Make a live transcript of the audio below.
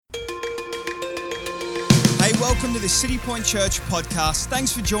welcome to the City Point Church podcast.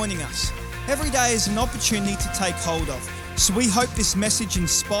 Thanks for joining us. Every day is an opportunity to take hold of, so we hope this message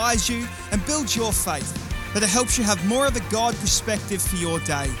inspires you and builds your faith, that it helps you have more of a God perspective for your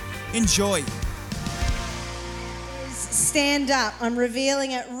day. Enjoy. Stand up. I'm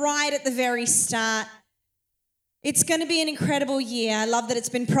revealing it right at the very start. It's going to be an incredible year. I love that it's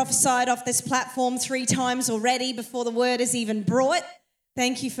been prophesied off this platform 3 times already before the word is even brought.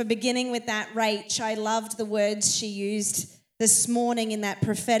 Thank you for beginning with that, Rach. I loved the words she used this morning in that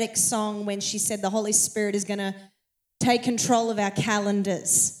prophetic song when she said the Holy Spirit is going to take control of our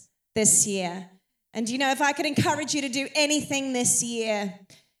calendars this year. And you know, if I could encourage you to do anything this year,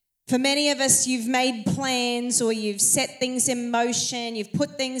 for many of us, you've made plans or you've set things in motion, you've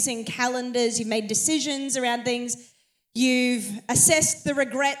put things in calendars, you've made decisions around things, you've assessed the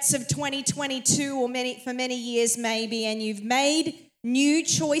regrets of 2022 or for many years maybe, and you've made new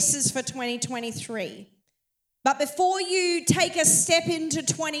choices for 2023. But before you take a step into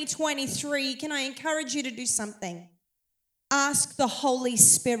 2023, can I encourage you to do something? Ask the Holy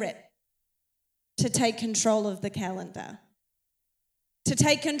Spirit to take control of the calendar, to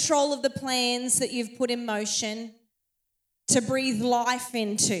take control of the plans that you've put in motion, to breathe life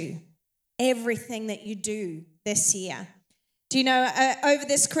into everything that you do this year. Do you know, over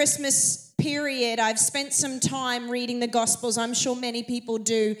this Christmas period, I've spent some time reading the Gospels. I'm sure many people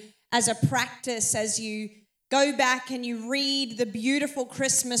do as a practice, as you go back and you read the beautiful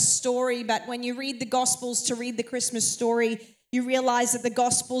Christmas story. But when you read the Gospels to read the Christmas story, you realize that the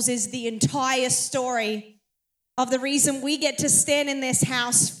Gospels is the entire story of the reason we get to stand in this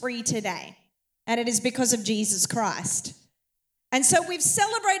house free today. And it is because of Jesus Christ. And so we've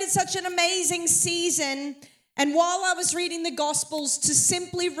celebrated such an amazing season. And while I was reading the Gospels to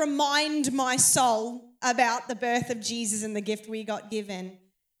simply remind my soul about the birth of Jesus and the gift we got given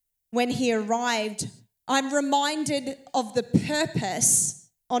when he arrived, I'm reminded of the purpose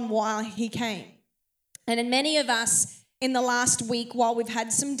on why he came. And in many of us in the last week, while we've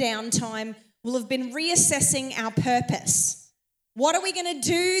had some downtime, will have been reassessing our purpose. What are we going to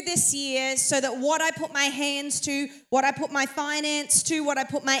do this year so that what I put my hands to, what I put my finance to, what I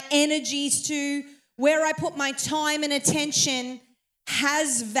put my energies to, where I put my time and attention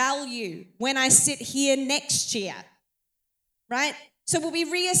has value when I sit here next year, right? So we'll be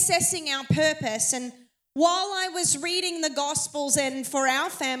reassessing our purpose. And while I was reading the Gospels, and for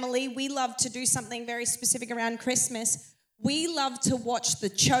our family, we love to do something very specific around Christmas. We love to watch the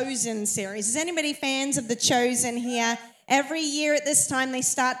Chosen series. Is anybody fans of the Chosen here? Every year at this time, they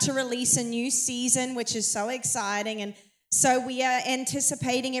start to release a new season, which is so exciting. And so we are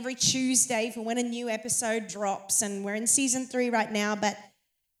anticipating every Tuesday for when a new episode drops, and we're in season 3 right now. But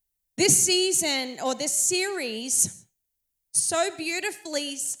this season, or this series, so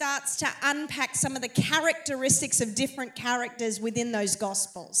beautifully starts to unpack some of the characteristics of different characters within those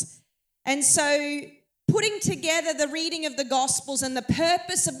Gospels. And so putting together the reading of the Gospels and the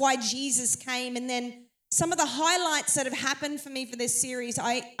purpose of why Jesus came, and then some of the highlights that have happened for me for this series,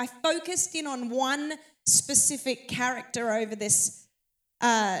 I focused in on one specific character over this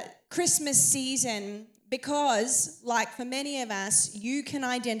Christmas season because, like for many of us, you can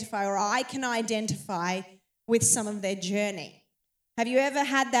identify, or I can identify with some of their journey. Have you ever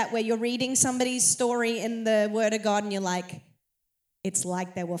had that where you're reading somebody's story in the Word of God and you're like, it's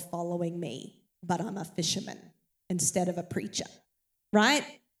like they were following me, but I'm a fisherman instead of a preacher, right?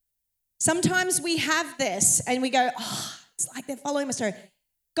 Sometimes we have this and we go, oh, it's like they're following my story.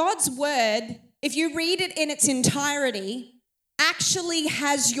 God's Word, if you read it in its entirety, actually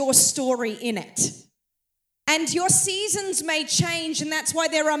has your story in it. And your seasons may change, and that's why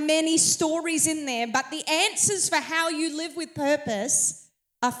there are many stories in there, but the answers for how you live with purpose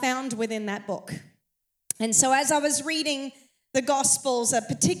are found within that book. And so as I was reading the Gospels, a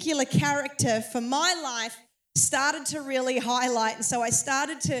particular character for my life started to really highlight, and so I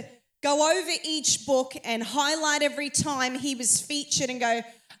started to go over each book and highlight every time he was featured and go,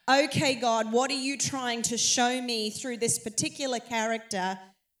 okay, God, what are you trying to show me through this particular character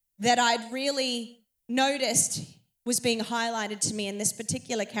that I'd really noticed was being highlighted to me? And this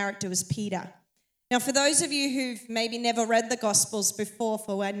particular character was Peter. Now, for those of you who've maybe never read the Gospels before,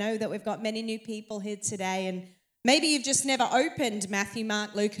 for I know that we've got many new people here today, and maybe you've just never opened Matthew,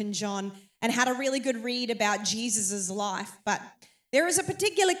 Mark, Luke, and John and had a really good read about Jesus' life, but there is a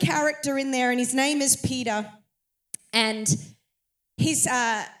particular character in there, and his name is Peter, and his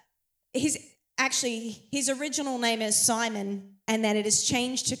original name is Simon, and then it is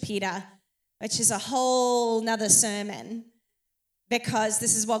changed to Peter, which is a whole nother sermon, because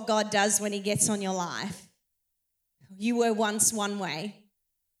this is what God does when he gets on your life. You were once one way,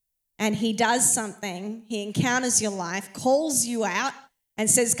 and he does something, he encounters your life, calls you out and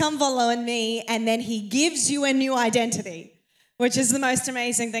says, come follow me, and then he gives you a new identity, which is the most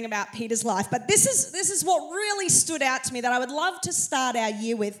amazing thing about Peter's life. But this is what really stood out to me that I would love to start our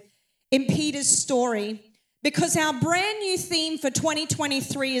year with in Peter's story, because our brand new theme for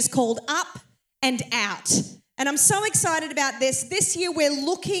 2023 is called Up and Out. And I'm so excited about this. This year we're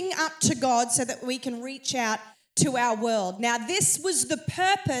looking up to God so that we can reach out to our world. Now, this was the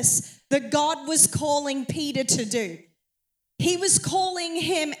purpose that God was calling Peter to do. He was calling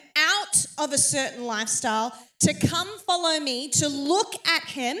him out of a certain lifestyle to come follow me, to look at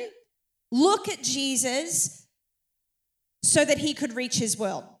him, look at Jesus, so that he could reach his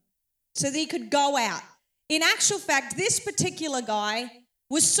world, so that he could go out. In actual fact, this particular guy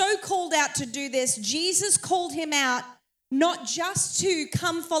was so called out to do this. Jesus called him out not just to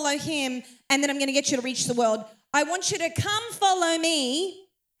come follow him and then I'm going to get you to reach the world. I want you to come follow me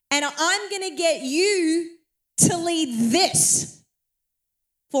and I'm going to get you to lead this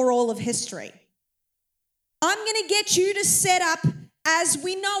for all of history. I'm going to get you to set up, as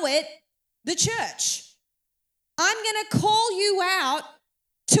we know it, the church. I'm going to call you out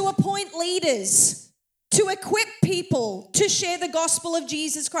to appoint leaders, to equip people to share the gospel of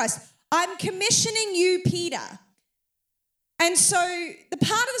Jesus Christ. I'm commissioning you, Peter. And so the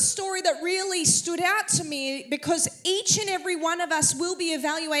part of the story that really stood out to me, because each and every one of us will be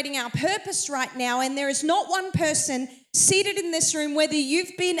evaluating our purpose right now, and there is not one person seated in this room, whether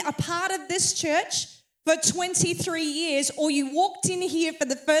you've been a part of this church for 23 years or you walked in here for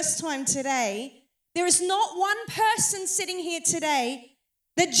the first time today, there is not one person sitting here today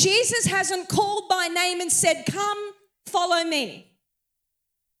that Jesus hasn't called by name and said, come, follow me.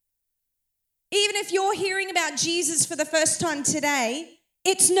 Even if you're hearing about Jesus for the first time today,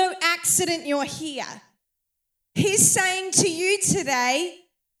 it's no accident you're here. He's saying to you today,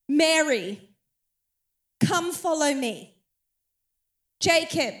 Mary, come follow me.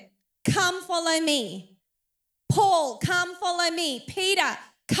 Jacob, come follow me. Paul, come follow me. Peter,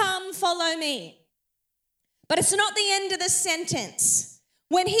 come follow me. But it's not the end of the sentence.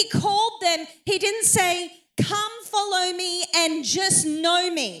 When he called them, he didn't say, come follow me and just know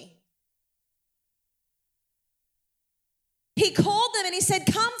me. He called them and he said,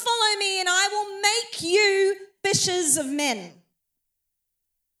 come follow me and I will make you fishers of men.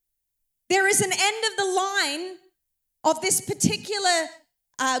 There is an end of the line of this particular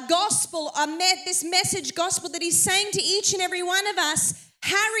gospel, this message gospel that he's saying to each and every one of us,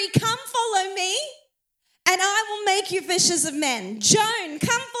 Harry, come follow me and I will make you fishers of men. Joan,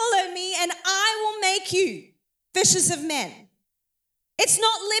 come follow me and I will make you fishers of men. It's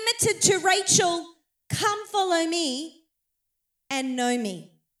not limited to Rachel, come follow me and know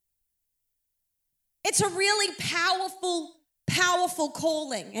me. It's a really powerful, powerful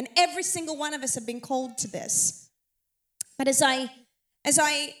calling, and every single one of us have been called to this. But as I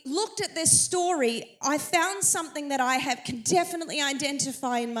looked at this story, I found something that can definitely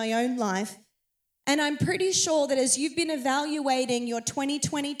identify in my own life, and I'm pretty sure that as you've been evaluating your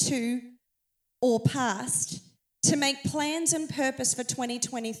 2022 or past to make plans and purpose for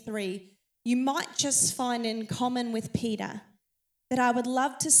 2023, you might just find in common with Peter that I would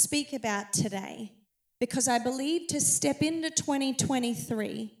love to speak about today, because I believe to step into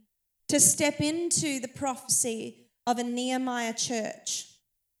 2023, to step into the prophecy of a Nehemiah church,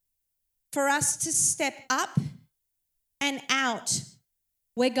 for us to step up and out,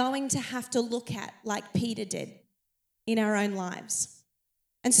 we're going to have to look at like Peter did in our own lives.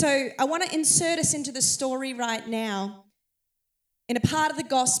 And so I want to insert us into the story right now in a part of the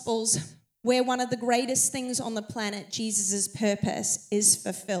Gospels where one of the greatest things on the planet, Jesus' purpose, is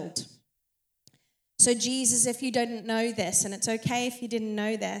fulfilled. So Jesus, if you didn't know this, and it's okay if you didn't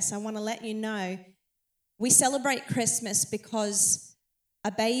know this, I want to let you know, we celebrate Christmas because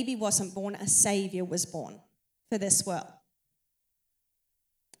a baby wasn't born, a Savior was born for this world.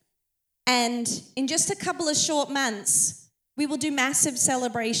 And in just a couple of short months, we will do massive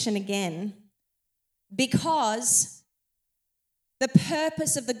celebration again, because the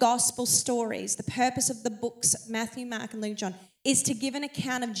purpose of the gospel stories, the purpose of the books, Matthew, Mark, and Luke, John, is to give an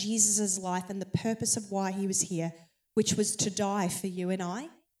account of Jesus' life and the purpose of why he was here, which was to die for you and I,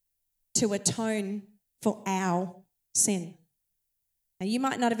 to atone for our sin. Now, you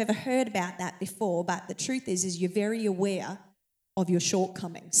might not have ever heard about that before, but the truth is you're very aware of your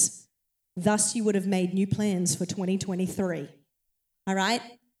shortcomings. Thus, you would have made new plans for 2023. All right?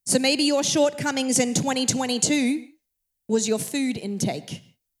 So maybe your shortcomings in 2022 was your food intake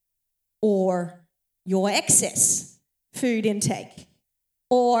or your excess food intake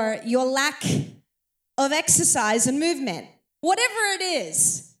or your lack of exercise and movement. whatever it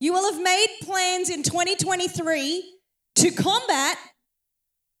is, you will have made plans in 2023 to combat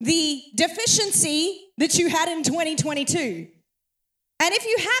the deficiency that you had in 2022. And if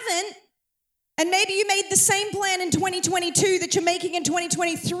you haven't, and maybe you made the same plan in 2022 that you're making in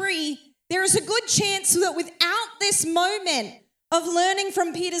 2023, there is a good chance that without this moment of learning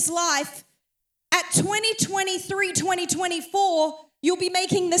from Peter's life, at 2023, 2024, you'll be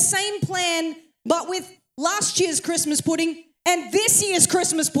making the same plan, but with last year's Christmas pudding and this year's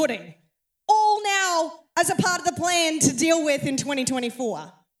Christmas pudding, all now as a part of the plan to deal with in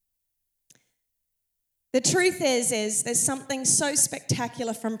 2024. The truth is there's something so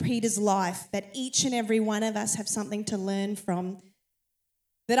spectacular from Peter's life that each and every one of us have something to learn from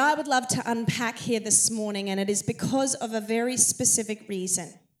that I would love to unpack here this morning, and it is because of a very specific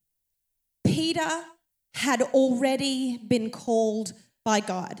reason. Peter had already been called by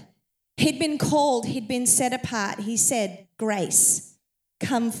God. He'd been called, he'd been set apart. He said, "Grace,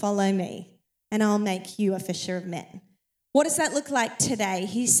 come follow me, and I'll make you a fisher of men." What does that look like today?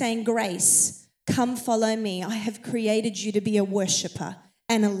 He's saying, "Grace, come follow me. I have created you to be a worshiper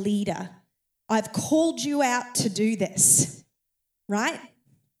and a leader. I've called you out to do this," right?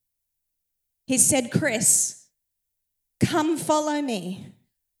 He said, "Chris, come follow me.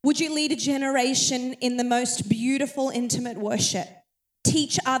 Would you lead a generation in the most beautiful, intimate worship?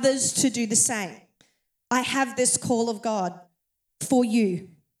 Teach others to do the same. I have this call of God for you,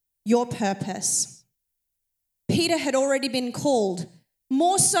 your purpose." Peter had already been called.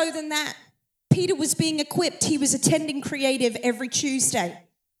 More so than that, Peter was being equipped. He was attending Creative every Tuesday.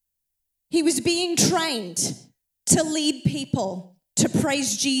 He was being trained to lead people to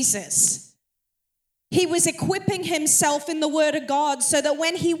praise Jesus. He was equipping himself in the Word of God so that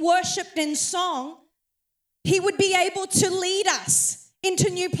when he worshiped in song, he would be able to lead us into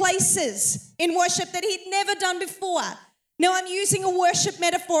new places in worship that he'd never done before. Now, I'm using a worship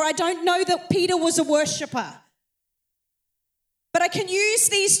metaphor. I don't know that Peter was a worshiper. But I can use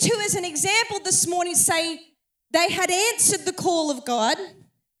these two as an example this morning to say they had answered the call of God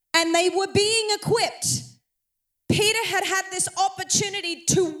and they were being equipped. Peter had had this opportunity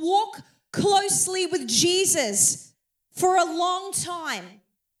to walk closely with Jesus for a long time.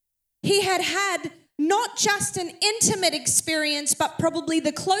 He had had not just an intimate experience, but probably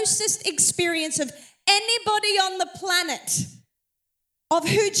the closest experience of anybody on the planet of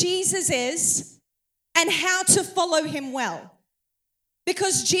who Jesus is and how to follow him well.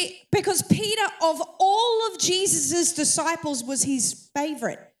 Because Peter, of all of Jesus' disciples, was his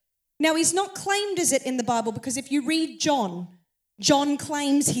favorite. Now, he's not claimed as it in the Bible, because if you read John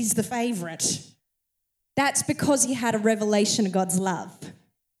claims he's the favorite. That's because he had a revelation of God's love.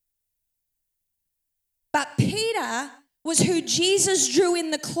 But Peter was who Jesus drew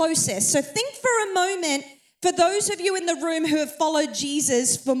in the closest. So think for a moment, for those of you in the room who have followed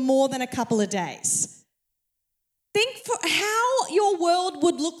Jesus for more than a couple of days. Think for how your world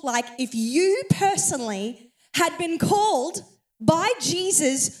would look like if you personally had been called by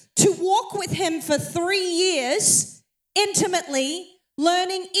Jesus to walk with him for 3 years, intimately,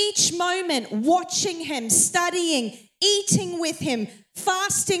 learning each moment, watching him, studying, eating with him,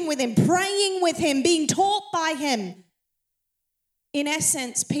 fasting with him, praying with him, being taught by him. In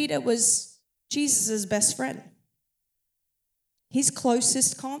essence, Peter was Jesus' best friend, his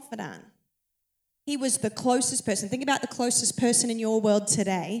closest confidant. He was the closest person. Think about the closest person in your world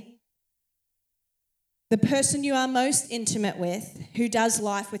today. The person you are most intimate with, who does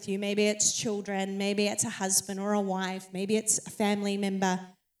life with you. Maybe it's children, maybe it's a husband or a wife, maybe it's a family member,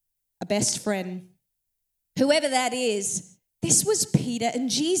 a best friend. Whoever that is, this was Peter and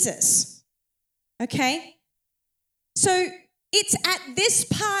Jesus. Okay? So it's at this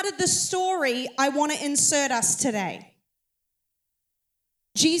part of the story I want to insert us today.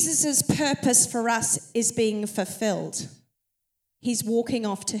 Jesus' purpose for us is being fulfilled. He's walking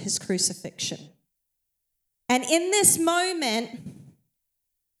off to his crucifixion. And in this moment,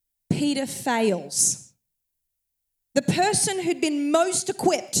 Peter fails. The person who'd been most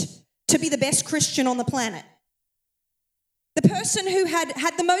equipped to be the best Christian on the planet. The person who had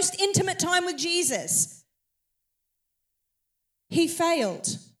had the most intimate time with Jesus. He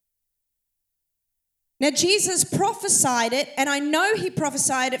failed. Now, Jesus prophesied it, and I know he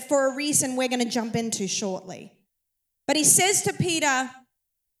prophesied it for a reason we're going to jump into shortly. But he says to Peter,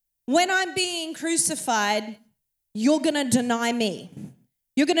 when I'm being crucified, you're going to deny me.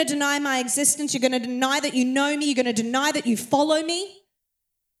 You're going to deny my existence. You're going to deny that you know me. You're going to deny that you follow me.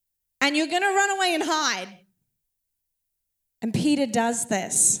 And you're going to run away and hide. And Peter does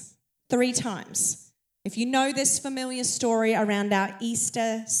this 3 times. If you know this familiar story around our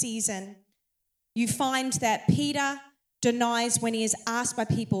Easter season, you find that Peter denies when he is asked by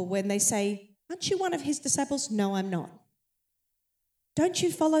people when they say, aren't you one of his disciples? No, I'm not. Don't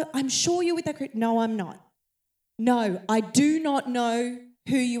you follow? I'm sure you're with that group. No, I'm not. No, I do not know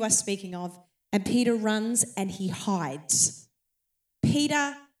who you are speaking of. And Peter runs and he hides.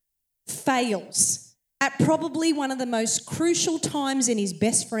 Peter fails at probably one of the most crucial times in his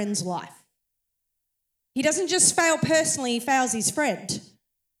best friend's life. He doesn't just fail personally, he fails his friend.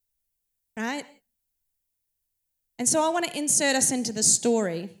 Right? And so I want to insert us into the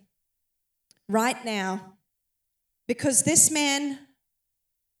story right now because this man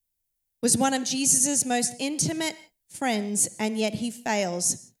was one of Jesus' most intimate friends, and yet he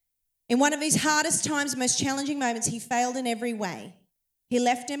fails. In one of his hardest times, most challenging moments, he failed in every way. He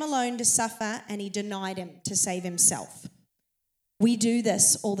left him alone to suffer, and he denied him to save himself. We do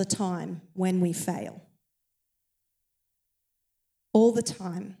this all the time when we fail. All the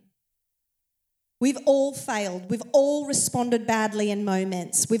time. We've all failed. We've all responded badly in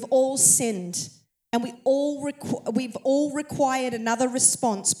moments. We've all sinned. And we've all required another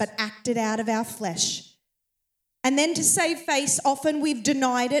response but acted out of our flesh. And then to save face, often we've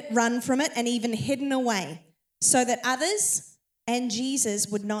denied it, run from it, and even hidden away so that others and Jesus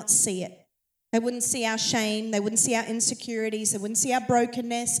would not see it. They wouldn't see our shame. They wouldn't see our insecurities. They wouldn't see our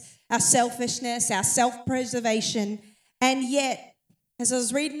brokenness, our selfishness, our self-preservation. And yet, as I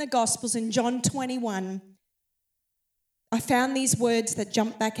was reading the Gospels in John 21, I found these words that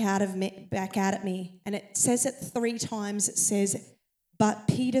jumped back out at me, and it says it 3 times. It says, but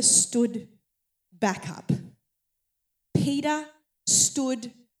Peter stood back up. Peter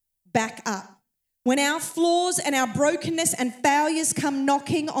stood back up. When our flaws and our brokenness and failures come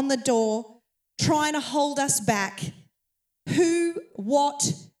knocking on the door, trying to hold us back, who,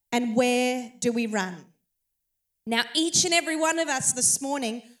 what, and where do we run? Now, each and every one of us this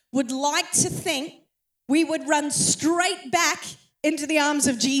morning would like to think we would run straight back into the arms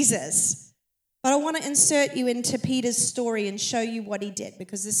of Jesus. But I want to insert you into Peter's story and show you what he did,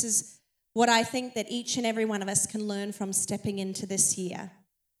 because this is what I think that each and every one of us can learn from stepping into this year.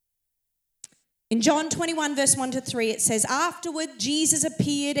 In John 21, verse 1 to 3, it says, afterward, Jesus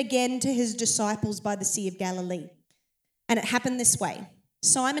appeared again to his disciples by the Sea of Galilee. And it happened this way.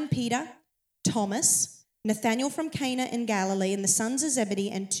 Simon Peter, Thomas, Nathanael from Cana in Galilee, and the sons of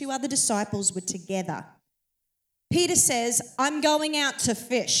Zebedee, and 2 other disciples were together. Peter says, I'm going out to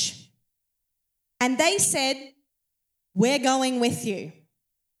fish. And they said, we're going with you.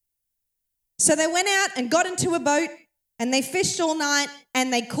 So they went out and got into a boat, and they fished all night,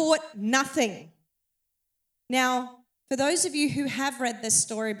 and they caught nothing. Now, for those of you who have read this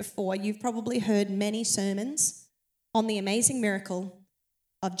story before, you've probably heard many sermons on the amazing miracle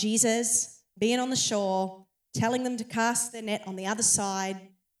of Jesus being on the shore, telling them to cast their net on the other side,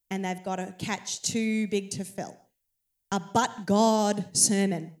 and they've got a catch too big to fill. A but God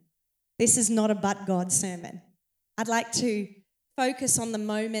sermon. This is not a but God sermon. I'd like to focus on the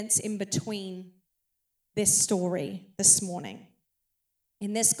moments in between this story this morning.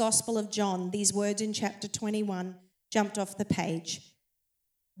 In this Gospel of John, these words in chapter 21 jumped off the page.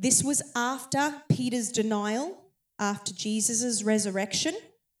 This was after Peter's denial, after Jesus' resurrection,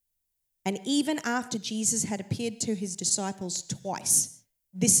 and even after Jesus had appeared to his disciples twice.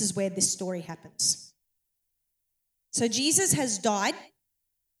 This is where this story happens. So Jesus has died.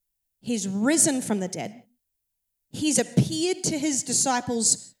 He's risen from the dead. He's appeared to his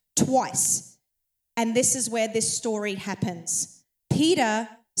disciples twice. And this is where this story happens. Peter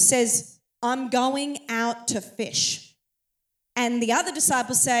says, I'm going out to fish. And the other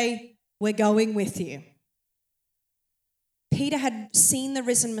disciples say, we're going with you. Peter had seen the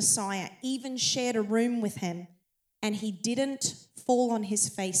risen Messiah, even shared a room with him, and he didn't fall on his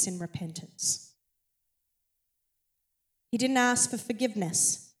face in repentance. He didn't ask for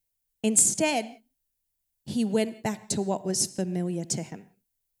forgiveness. Instead, he went back to what was familiar to him.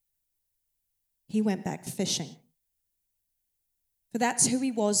 He went back fishing. For that's who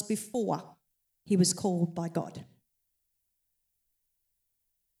he was before he was called by God.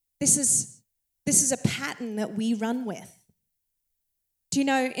 This is a pattern that we run with. Do you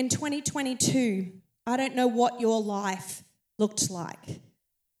know, in 2022, I don't know what your life looked like,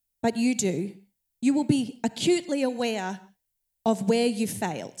 but you do. You will be acutely aware of where you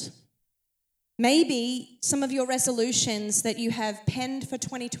failed. Maybe some of your resolutions that you have penned for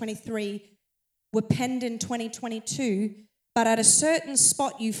 2023 were penned in 2022, but at a certain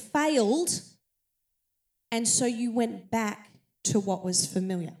spot you failed, and so you went back to what was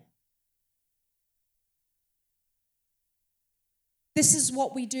familiar. This is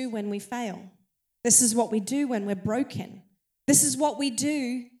what we do when we fail. This is what we do when we're broken. This is what we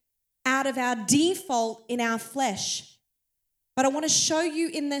do out of our default in our flesh But I want to show you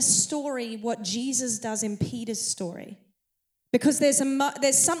in this story what Jesus does in Peter's story. Because there's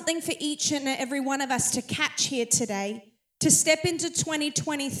something for each and every one of us to catch here today, to step into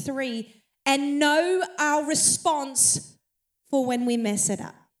 2023 and know our response for when we mess it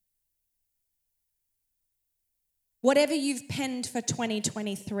up. Whatever you've penned for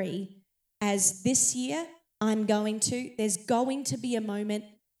 2023 as this year, there's going to be a moment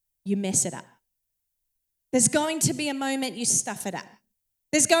you mess it up. There's going to be a moment you stuff it up.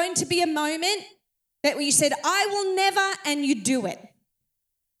 There's going to be a moment that where you said, I will never, and you do it.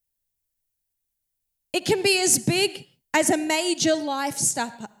 It can be as big as a major life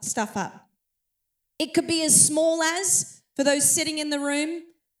stuff up. It could be as small as, for those sitting in the room,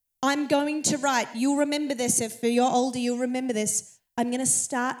 I'm going to write, you'll remember this, if you're older, you'll remember this. I'm going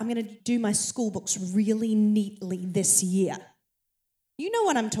to do my school books really neatly this year. You know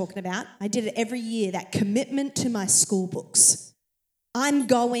what I'm talking about. I did it every year, that commitment to my school books. I'm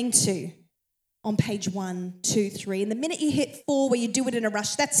going to, on page 1, 2, 3. And the minute you hit 4 where you do it in a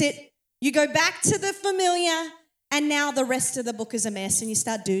rush, that's it. You go back to the familiar, and now the rest of the book is a mess, and you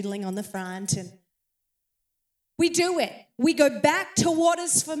start doodling on the front. And we do it. We go back to what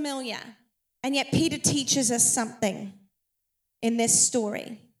is familiar. And yet Peter teaches us something in this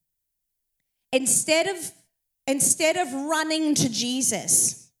story. Instead of running to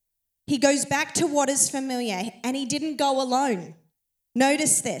Jesus, he goes back to what is familiar, and he didn't go alone.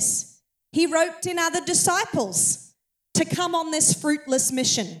 Notice this. He roped in other disciples to come on this fruitless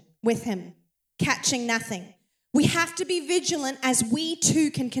mission with him, catching nothing. We have to be vigilant as we too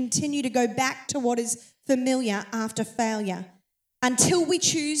can continue to go back to what is familiar after failure until we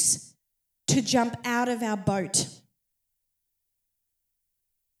choose to jump out of our boat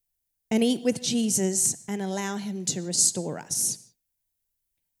and eat with Jesus and allow him to restore us.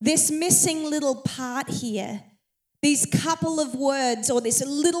 This missing little part here, these couple of words or this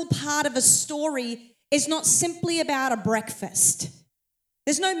little part of a story is not simply about a breakfast.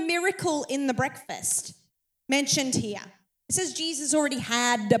 There's no miracle in the breakfast mentioned here. It says Jesus already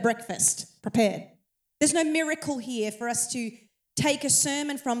had the breakfast prepared. There's no miracle here for us to take a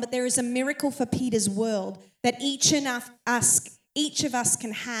sermon from, but there is a miracle for Peter's world that each of us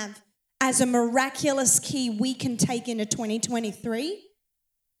can have as a miraculous key we can take into 2023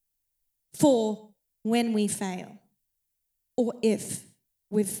 for when we fail or if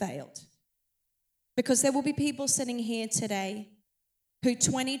we've failed. Because there will be people sitting here today who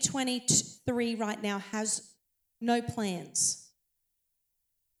 2023 right now has no plans.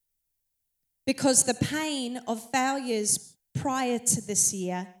 Because the pain of failures prior to this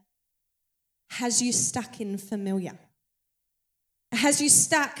year has you stuck in familiar. Has you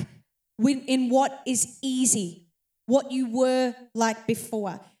stuck in what is easy, what you were like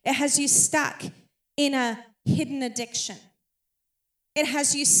before. It has you stuck in a hidden addiction. It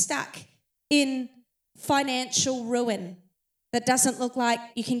has you stuck in financial ruin that doesn't look like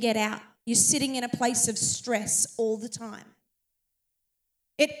you can get out. You're sitting in a place of stress all the time.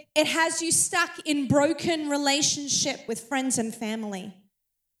 It has you stuck in broken relationship with friends and family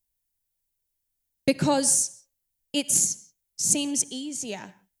because it seems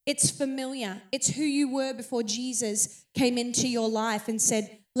easier. It's familiar. It's who you were before Jesus came into your life and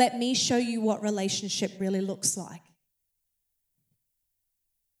said, let me show you what relationship really looks like.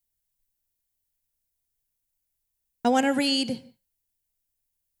 I want to read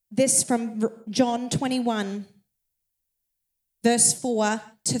this from John 21, verse 4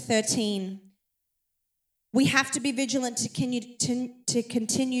 to 13. We have to be vigilant to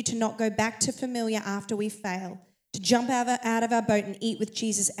continue to not go back to familiar after we fail, to jump out of our boat and eat with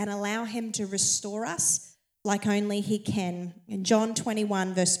Jesus and allow him to restore us like only he can. In John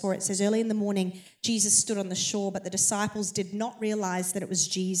 21, verse 4, it says, early in the morning, Jesus stood on the shore, but the disciples did not realize that it was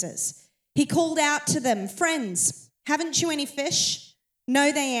Jesus. He called out to them, friends, haven't you any fish?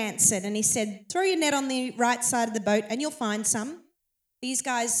 No, they answered. And he said, throw your net on the right side of the boat and you'll find some. These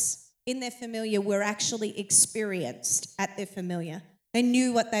guys in their familiar were actually experienced at their familiar. They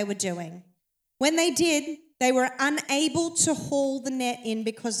knew what they were doing. When they did, they were unable to haul the net in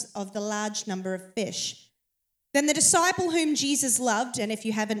because of the large number of fish. Then the disciple whom Jesus loved, and if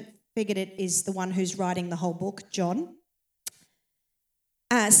you haven't figured it, is the one who's writing the whole book, John,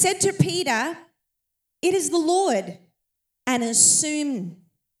 said to Peter, it is the Lord. And as soon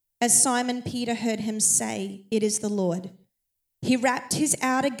as Simon Peter heard him say, it is the Lord, he wrapped his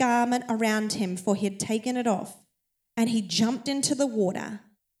outer garment around him, for he had taken it off, and he jumped into the water.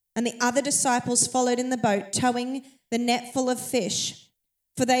 And the other disciples followed in the boat, towing the net full of fish,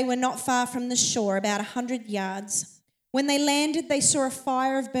 for they were not far from the shore, about 100 yards. When they landed, they saw a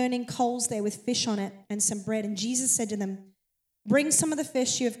fire of burning coals there with fish on it and some bread. And Jesus said to them, Bring some of the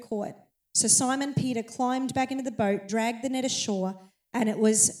fish you have caught. So Simon Peter climbed back into the boat, dragged the net ashore, and it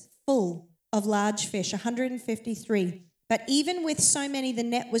was full of large fish, 153. But even with so many, the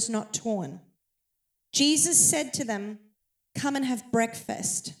net was not torn. Jesus said to them, "Come and have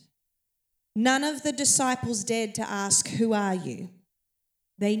breakfast." None of the disciples dared to ask, "Who are you?"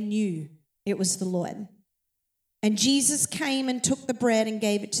 They knew it was the Lord. And Jesus came and took the bread and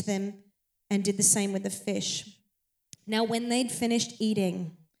gave it to them and did the same with the fish. Now, when they'd finished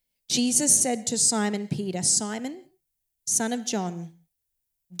eating, Jesus said to Simon Peter, "Simon, son of John,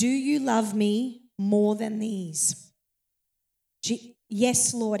 do you love me more than these?"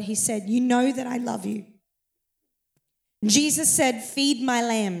 "Yes, Lord," he said, "you know that I love you." Jesus said, "Feed my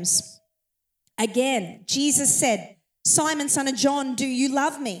lambs." Again, Jesus said, "Simon, son of John, do you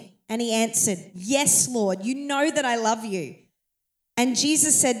love me?" And he answered, "Yes, Lord, you know that I love you." And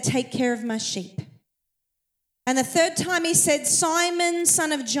Jesus said, "Take care of my sheep." And the third time he said, "Simon,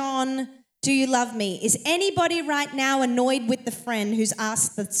 son of John, do you love me?" Is anybody right now annoyed with the friend who's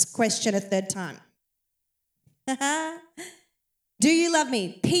asked this question a third time? Do you love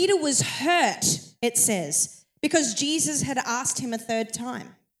me? Peter was hurt, it says, because Jesus had asked him a third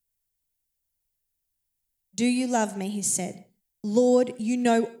time. "Do you love me?" he said. "Lord, you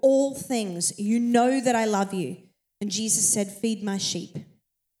know all things. You know that I love you." And Jesus said, "Feed my sheep.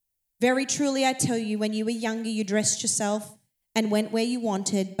 Very truly I tell you, when you were younger, you dressed yourself and went where you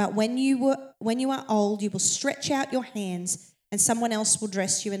wanted. But when you are old, you will stretch out your hands and someone else will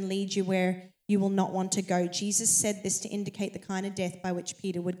dress you and lead you where you will not want to go." Jesus said this to indicate the kind of death by which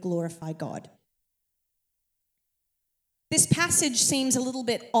Peter would glorify God. This passage seems a little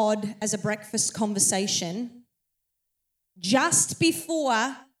bit odd as a breakfast conversation just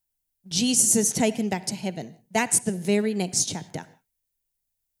before Jesus is taken back to heaven. That's the very next chapter.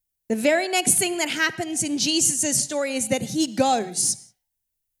 The very next thing that happens in Jesus' story is that he goes.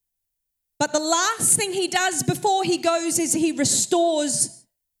 But the last thing he does before he goes is he restores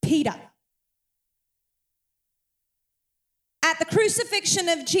Peter. At the crucifixion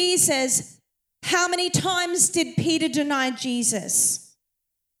of Jesus, how many times did Peter deny Jesus?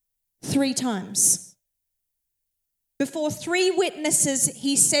 3 times. Before 3 witnesses,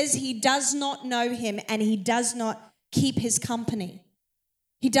 he says he does not know him and he does not keep his company.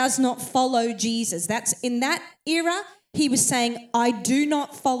 He does not follow Jesus. That's in that era, he was saying, "I do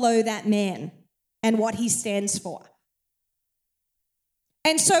not follow that man and what he stands for."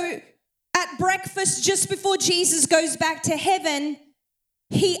 And so at breakfast, just before Jesus goes back to heaven,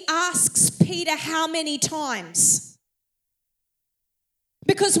 he asks Peter how many times.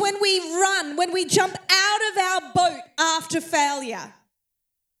 Because when we jump out of our boat after failure,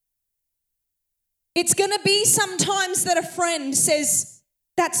 it's going to be sometimes that a friend says,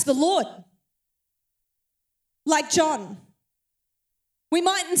 "That's the Lord." Like John. We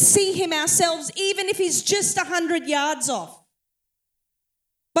mightn't see him ourselves, even if he's just 100 yards off.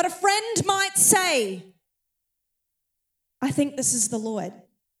 But a friend might say, "I think this is the Lord.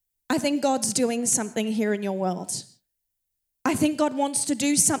 I think God's doing something here in your world. I think God wants to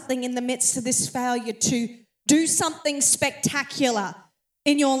do something in the midst of this failure, to do something spectacular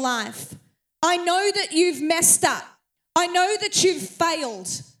in your life. I know that you've messed up. I know that you've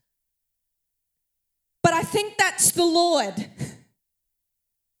failed. But I think that's the Lord."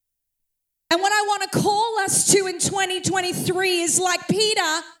 And what I want to call us to in 2023 is like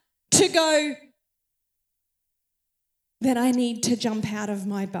Peter to go, "Then I need to jump out of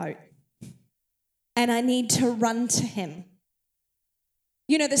my boat and I need to run to him."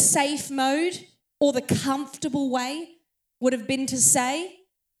 You know, the safe mode or the comfortable way would have been to say,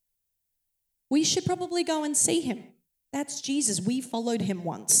 "We should probably go and see him. That's Jesus. We followed him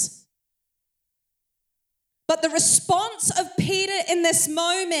once." But the response of Peter in this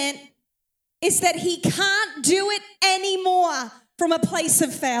moment is that he can't do it anymore from a place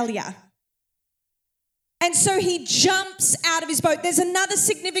of failure. And so he jumps out of his boat. There's another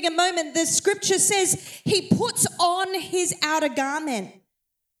significant moment. The scripture says he puts on his outer garment.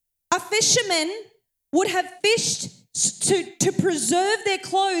 A fisherman would have fished to preserve their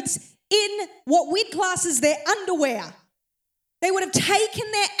clothes in what we'd class as their underwear. They would have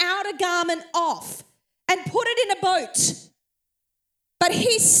taken their outer garment off and put it in a boat. But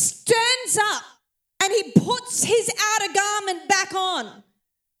he stands up and he puts his outer garment back on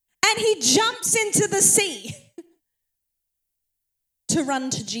and he jumps into the sea to run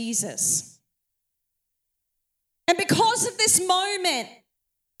to Jesus. And because of this moment,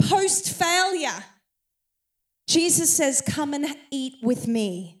 post-failure, Jesus says, "Come and eat with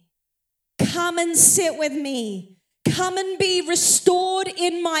me. Come and sit with me. Come and be restored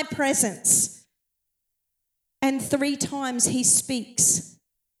in my presence." And 3 times he speaks,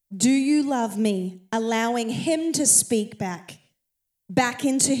 "Do you love me?" Allowing him to speak back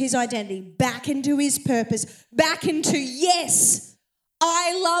into his identity, back into his purpose, back into, yes,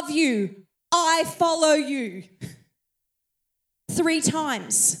 I love you, I follow you. 3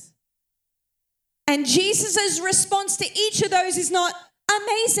 times. And Jesus' response to each of those is not,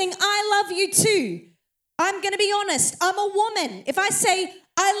 "Amazing, I love you too." I'm going to be honest, I'm a woman. If I say,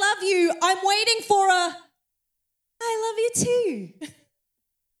 "I love you," I'm waiting for a, "I love you too."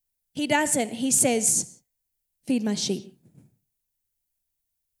 He doesn't. He says, "Feed my sheep."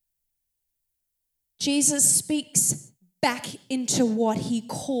 Jesus speaks back into what he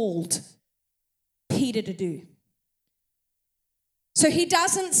called Peter to do. So he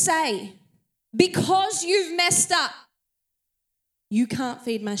doesn't say, "Because you've messed up, you can't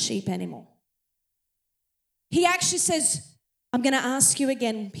feed my sheep anymore." He actually says, "I'm going to ask you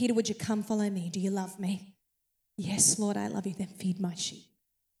again, Peter, would you come follow me? Do you love me?" "Yes, Lord, I love you." "Then feed my sheep."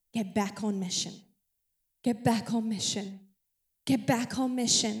 Get back on mission. Get back on mission. Get back on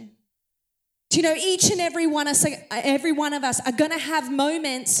mission. Do you know, each and every one of us are going to have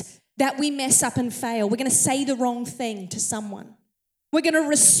moments that we mess up and fail. We're going to say the wrong thing to someone. We're going to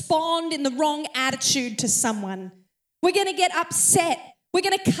respond in the wrong attitude to someone. We're going to get upset. We're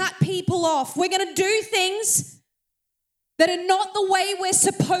going to cut people off. We're going to do things that are not the way we're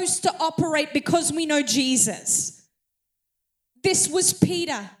supposed to operate because we know Jesus. This was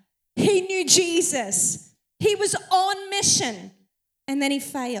Peter. He knew Jesus. He was on mission, and then he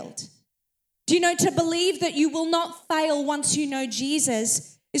failed. Do you know, to believe that you will not fail once you know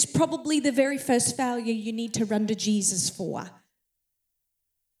Jesus is probably the very first failure you need to run to Jesus for.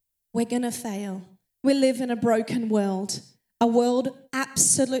 We're going to fail. We live in a broken world, a world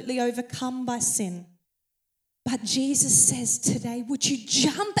absolutely overcome by sin. But Jesus says today, would you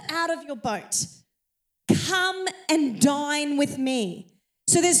jump out of your boat? Come and dine with me.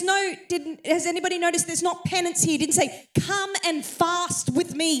 So has anybody noticed there's not penance here? He didn't say, "Come and fast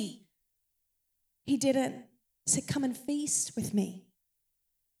with me." He didn't. He said, "Come and feast with me.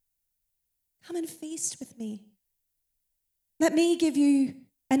 Come and feast with me. Let me give you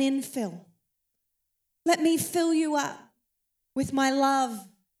an infill. Let me fill you up with my love.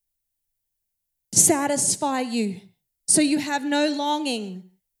 Satisfy you so you have no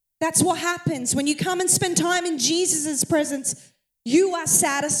longing." That's what happens when you come and spend time in Jesus' presence. You are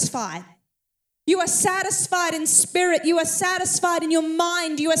satisfied. You are satisfied in spirit. You are satisfied in your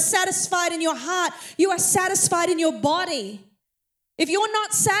mind. You are satisfied in your heart. You are satisfied in your body. If you're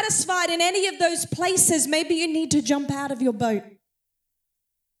not satisfied in any of those places, maybe you need to jump out of your boat.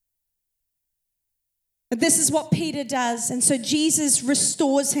 But this is what Peter does. And so Jesus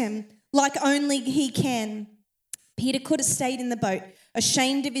restores him like only he can. Peter could have stayed in the boat,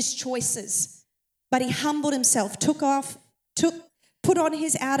 ashamed of his choices, but he humbled himself, put on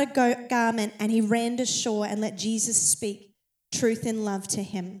his outer garment, and he ran to shore and let Jesus speak truth in love to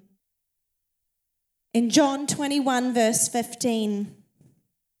him. In John 21, verse 15,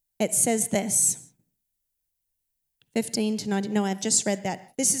 it says this. 15 to 19. No, I've just read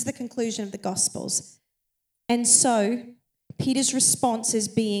that. This is the conclusion of the Gospels. And so, Peter's response is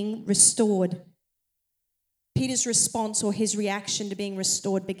being restored. Peter's response, or his reaction to being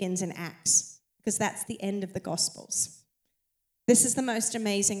restored, begins in Acts, because that's the end of the Gospels. This is the most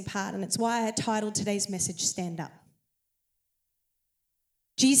amazing part, and it's why I titled today's message, Stand Up.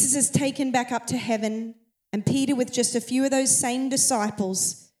 Jesus is taken back up to heaven, and Peter, with just a few of those same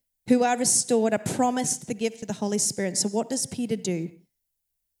disciples who are restored, are promised the gift of the Holy Spirit. So what does Peter do?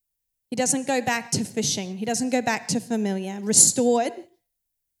 He doesn't go back to fishing. He doesn't go back to familiar. Restored,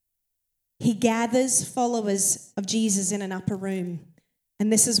 he gathers followers of Jesus in an upper room,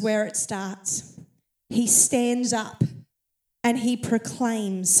 and this is where it starts. He stands up and he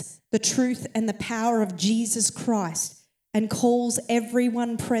proclaims the truth and the power of Jesus Christ and calls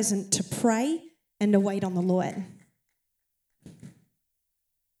everyone present to pray and to wait on the Lord.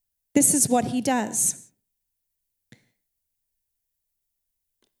 This is what he does.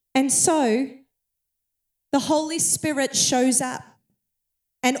 And so the Holy Spirit shows up,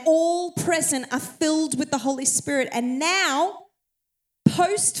 and all present are filled with the Holy Spirit. And now,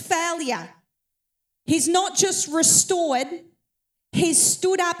 post-failure, he's not just restored, he's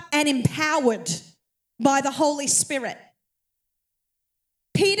stood up and empowered by the Holy Spirit.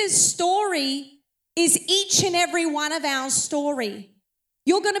 Peter's story is each and every one of our story.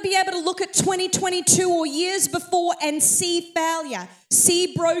 You're going to be able to look at 2022 or years before and see failure,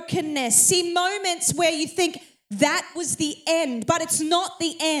 see brokenness, see moments where you think that was the end, but it's not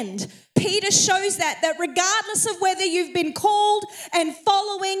the end. Peter shows that regardless of whether you've been called and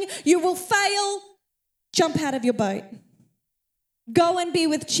following, you will fail, jump out of your boat. Go and be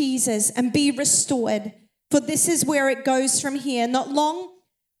with Jesus and be restored, for this is where it goes from here. Not long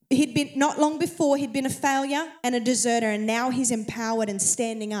before he'd been a failure and a deserter, and now he's empowered and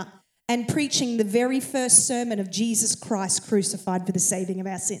standing up and preaching the very first sermon of Jesus Christ crucified for the saving of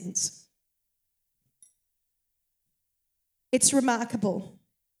our sins. It's remarkable.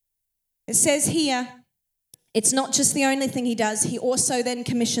 It says here, it's not just the only thing he does. He also then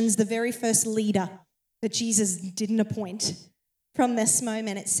commissions the very first leader that Jesus didn't appoint from this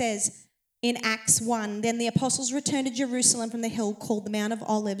moment. It says in Acts 1, then the apostles returned to Jerusalem from the hill called the Mount of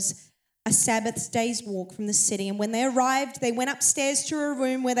Olives, a Sabbath day's walk from the city. And when they arrived, they went upstairs to a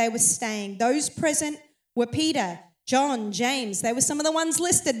room where they were staying. Those present were Peter, John, James. They were some of the ones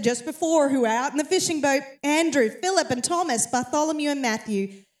listed just before who were out in the fishing boat. Andrew, Philip and Thomas, Bartholomew and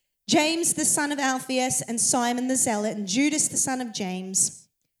Matthew, James the son of Alphaeus and Simon the Zealot, and Judas the son of James.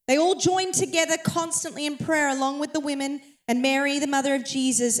 They all joined together constantly in prayer along with the women and Mary, the mother of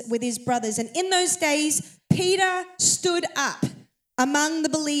Jesus, with his brothers. And in those days, Peter stood up among the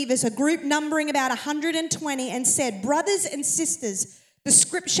believers, a group numbering about 120, and said, brothers and sisters, the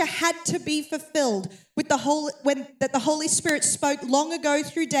scripture had to be fulfilled that the Holy Spirit spoke long ago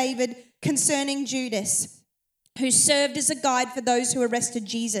through David concerning Judas, who served as a guide for those who arrested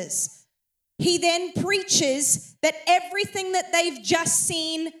Jesus. He then preaches that everything that they've just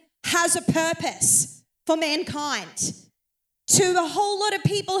seen has a purpose for mankind. To a whole lot of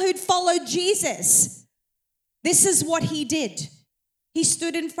people who'd followed Jesus, this is what he did. He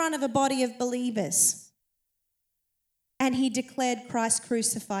stood in front of a body of believers and he declared Christ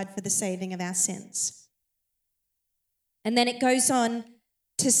crucified for the saving of our sins. And then it goes on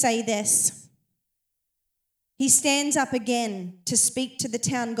to say this. He stands up again to speak to the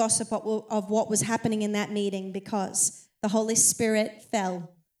town gossip of what was happening in that meeting, because the Holy Spirit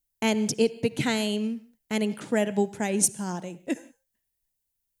fell and it became an incredible praise party.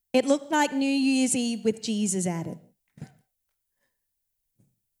 It looked like New Year's Eve with Jesus added.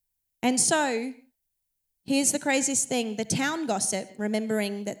 And so, here's the craziest thing. The town gossip,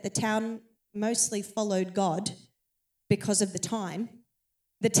 remembering that the town mostly followed God because of the time,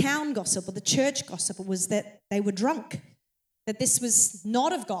 the town gossip or the church gossip was that they were drunk, that this was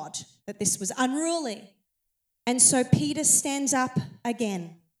not of God, that this was unruly. And so Peter stands up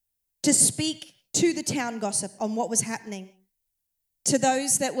again to speak to the town gossip on what was happening, to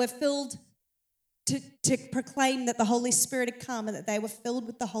those that were filled, to proclaim that the Holy Spirit had come and that they were filled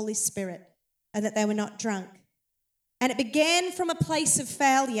with the Holy Spirit and that they were not drunk. And it began from a place of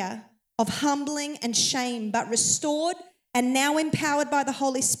failure, of humbling and shame, but restored and now empowered by the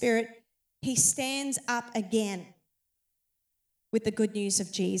Holy Spirit, he stands up again with the good news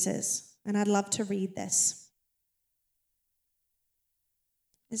of Jesus. And I'd love to read this.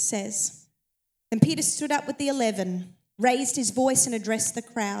 It says, and Peter stood up with the 11, raised his voice and addressed the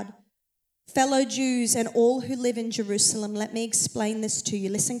crowd. Fellow Jews and all who live in Jerusalem, let me explain this to you.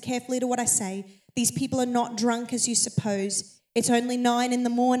 Listen carefully to what I say. These people are not drunk as you suppose. It's only 9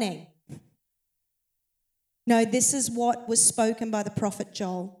 a.m. No, this is what was spoken by the prophet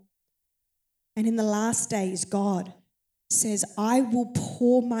Joel. And in the last days, God says, I will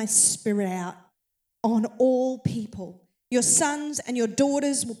pour my spirit out on all people. Your sons and your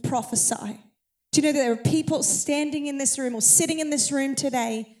daughters will prophesy. Do you know that there are people standing in this room or sitting in this room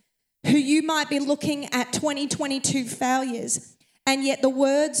today who you might be looking at 2022 failures, and yet the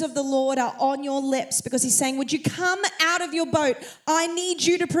words of the Lord are on your lips because he's saying, would you come out of your boat? I need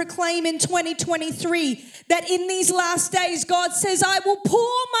you to proclaim in 2023 that in these last days, God says, I will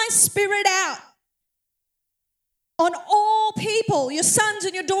pour my spirit out on all people. Your sons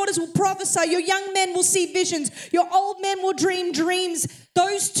and your daughters will prophesy. Your young men will see visions. Your old men will dream dreams.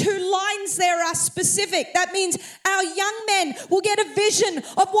 Those 2 lines there are specific. That means our young men will get a vision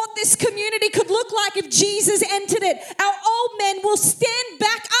of what this community could look like if Jesus entered it. Our old men will stand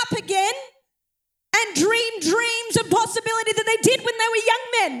back up again and dream dreams of possibility that they did when they were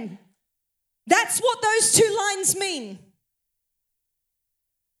young men. That's what those 2 lines mean.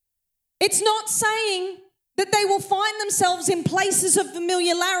 It's not saying that they will find themselves in places of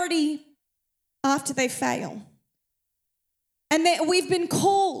familiarity after they fail. And that we've been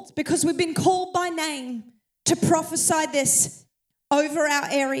called, because we've been called by name, to prophesy this over our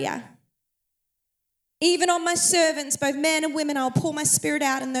area. Even on my servants, both men and women, I'll pour my spirit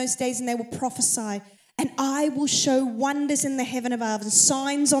out in those days and they will prophesy. And I will show wonders in the heaven above and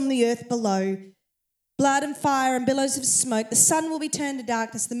signs on the earth below. Blood and fire and billows of smoke. The sun will be turned to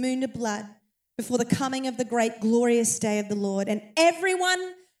darkness, the moon to blood, before the coming of the great glorious day of the Lord. And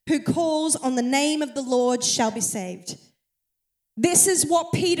everyone who calls on the name of the Lord shall be saved. This is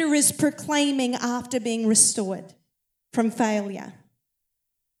what Peter is proclaiming after being restored from failure.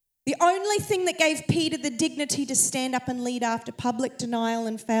 The only thing that gave Peter the dignity to stand up and lead after public denial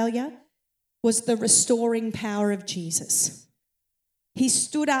and failure was the restoring power of Jesus. He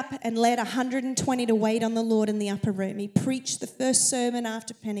stood up and led 120 to wait on the Lord in the upper room. He preached the first sermon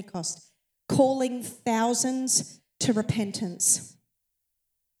after Pentecost, calling thousands to repentance.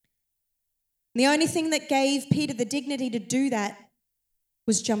 The only thing that gave Peter the dignity to do that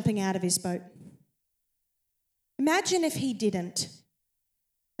was jumping out of his boat. Imagine if he didn't.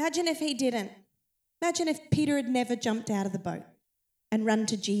 Imagine if he didn't. Imagine if Peter had never jumped out of the boat and run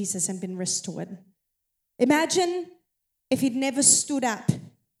to Jesus and been restored. Imagine if he'd never stood up.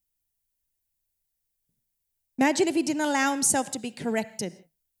 Imagine if he didn't allow himself to be corrected,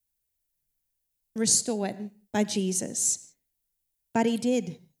 restored by Jesus. But he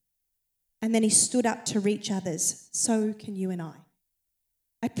did. And then he stood up to reach others. So can you and I.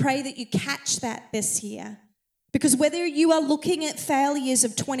 I pray that you catch that this year. Because whether you are looking at failures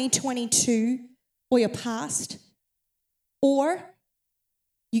of 2022 or your past, or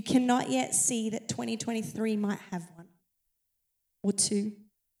you cannot yet see that 2023 might have one, or two,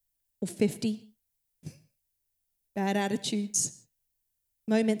 or 50 bad attitudes,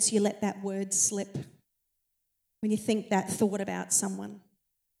 moments you let that word slip, when you think that thought about someone,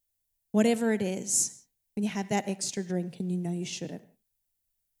 whatever it is, when you have that extra drink and you know you shouldn't.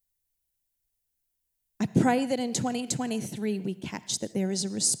 I pray that in 2023 we catch that there is a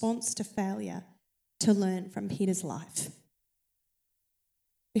response to failure to learn from Peter's life.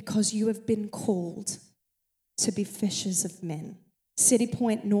 Because you have been called to be fishers of men. City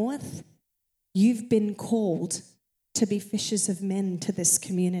Point North, you've been called to be fishers of men to this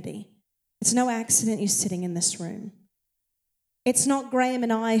community. It's no accident you're sitting in this room. It's not Graham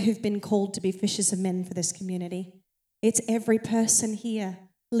and I who've been called to be fishers of men for this community. It's every person here.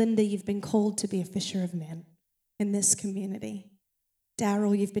 Linda, you've been called to be a fisher of men in this community.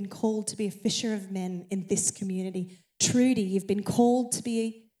 Daryl, you've been called to be a fisher of men in this community. Trudy, you've been called to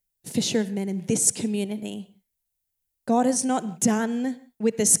be a fisher of men in this community. God is not done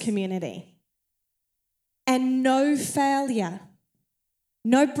with this community. And no failure,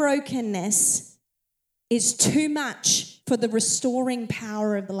 no brokenness is too much for the restoring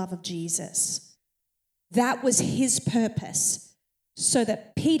power of the love of Jesus. That was his purpose, so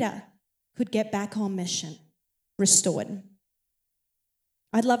that Peter could get back on mission, restored.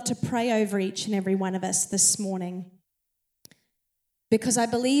 I'd love to pray over each and every one of us this morning, because I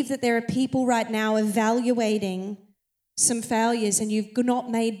believe that there are people right now evaluating some failures, and you've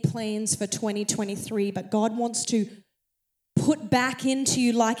not made plans for 2023, but God wants to put back into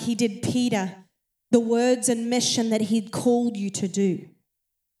you, like he did Peter, the words and mission that he'd called you to do.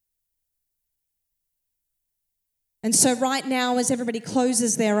 And so right now, as everybody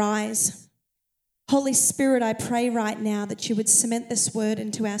closes their eyes, Holy Spirit, I pray right now that you would cement this word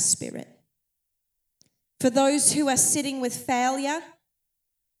into our spirit. For those who are sitting with failure,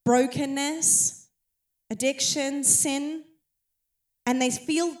 brokenness, addiction, sin, and they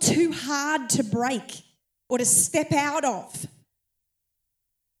feel too hard to break or to step out of.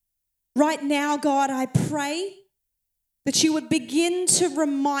 Right now, God, I pray that you would begin to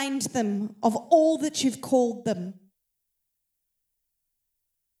remind them of all that you've called them.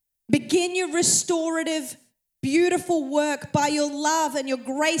 Begin your restorative, beautiful work by your love and your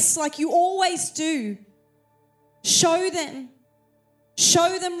grace like you always do. Show them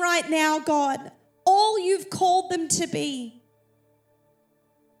right now, God, all you've called them to be.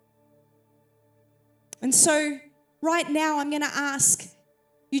 And so right now I'm going to ask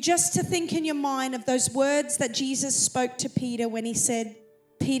you just to think in your mind of those words that Jesus spoke to Peter when he said,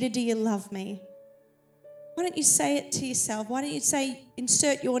 Peter, do you love me? Why don't you say it to yourself? Why don't you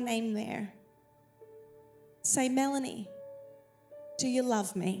insert your name there? Say, Melanie, do you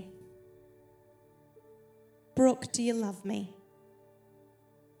love me? Brooke, do you love me?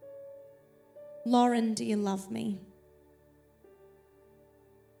 Lauren, do you love me?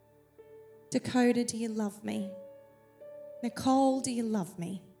 Dakota, do you love me? Nicole, do you love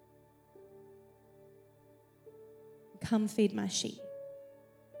me? Come feed my sheep.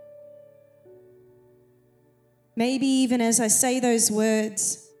 Maybe even as I say those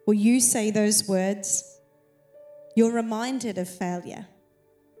words, or you say those words, you're reminded of failure.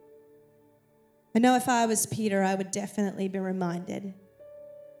 I know if I was Peter, I would definitely be reminded.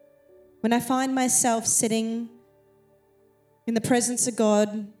 When I find myself sitting in the presence of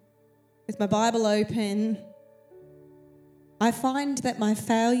God with my Bible open, I find that my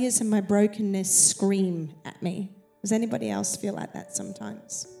failures and my brokenness scream at me. Does anybody else feel like that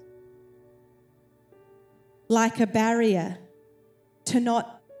sometimes? Like a barrier to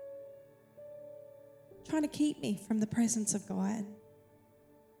not trying to keep me from the presence of God.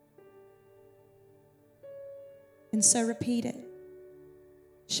 And so repeat it.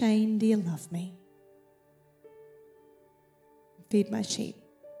 Shane, do you love me? Feed my sheep.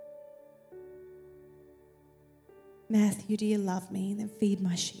 Matthew, do you love me? Then feed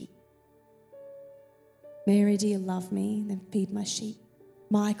my sheep. Mary, do you love me? Then feed my sheep.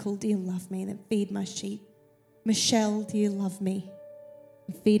 Michael, do you love me? Then feed my sheep. Michelle, do you love me?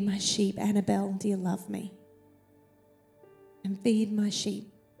 And feed my sheep. Annabelle, do you love me? And feed my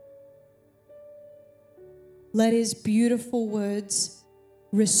sheep. Let his beautiful words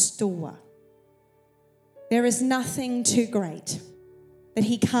restore. There is nothing too great that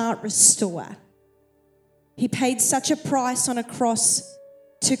he can't restore. He paid such a price on a cross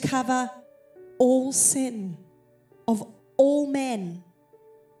to cover all sin of all men.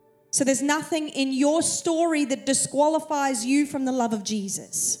 So there's nothing in your story that disqualifies you from the love of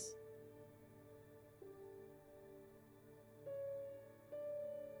Jesus.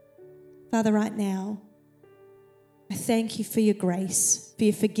 Father, right now, I thank you for your grace, for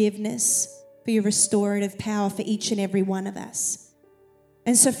your forgiveness, for your restorative power for each and every one of us.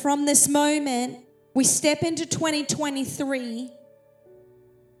 And so from this moment, we step into 2023,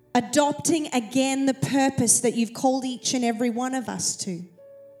 adopting again the purpose that you've called each and every one of us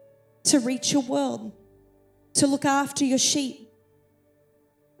to reach your world, to look after your sheep,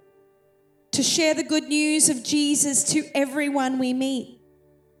 to share the good news of Jesus to everyone we meet.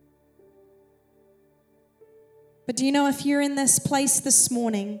 But do you know, if you're in this place this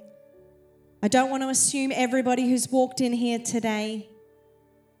morning, I don't want to assume everybody who's walked in here today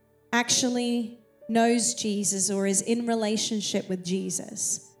actually knows Jesus or is in relationship with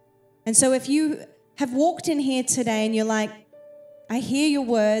Jesus. And so if you have walked in here today and you're like, I hear your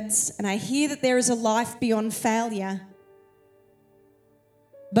words and I hear that there is a life beyond failure,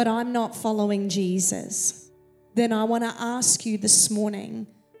 but I'm not following Jesus, then I want to ask you this morning,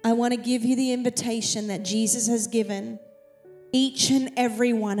 I want to give you the invitation that Jesus has given each and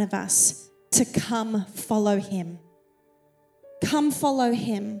every one of us to come follow him. Come follow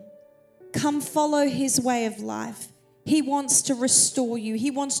him. Come follow his way of life. He wants to restore you.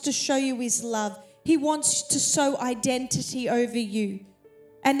 He wants to show you his love. He wants to sow identity over you.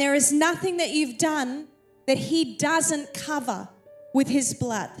 And there is nothing that you've done that he doesn't cover with his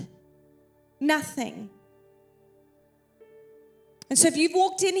blood. Nothing. And so if you've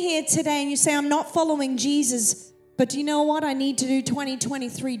walked in here today and you say, I'm not following Jesus, but do you know what? I need to do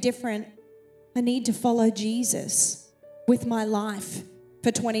 2023 different. I need to follow Jesus with my life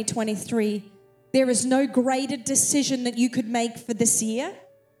for 2023. There is no greater decision that you could make for this year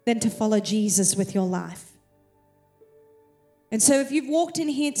than to follow Jesus with your life. And so if you've walked in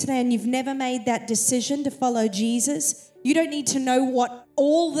here today and you've never made that decision to follow Jesus, you don't need to know what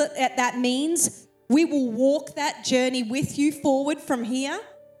all that means. We will walk that journey with you forward from here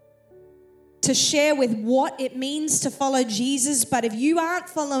to share with what it means to follow Jesus. But if you aren't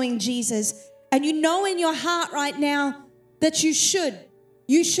following Jesus and you know in your heart right now that you should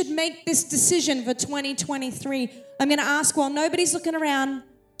make this decision for 2023, I'm going to ask, while nobody's looking around,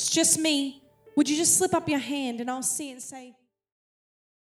 it's just me, would you just slip up your hand and I'll see and say,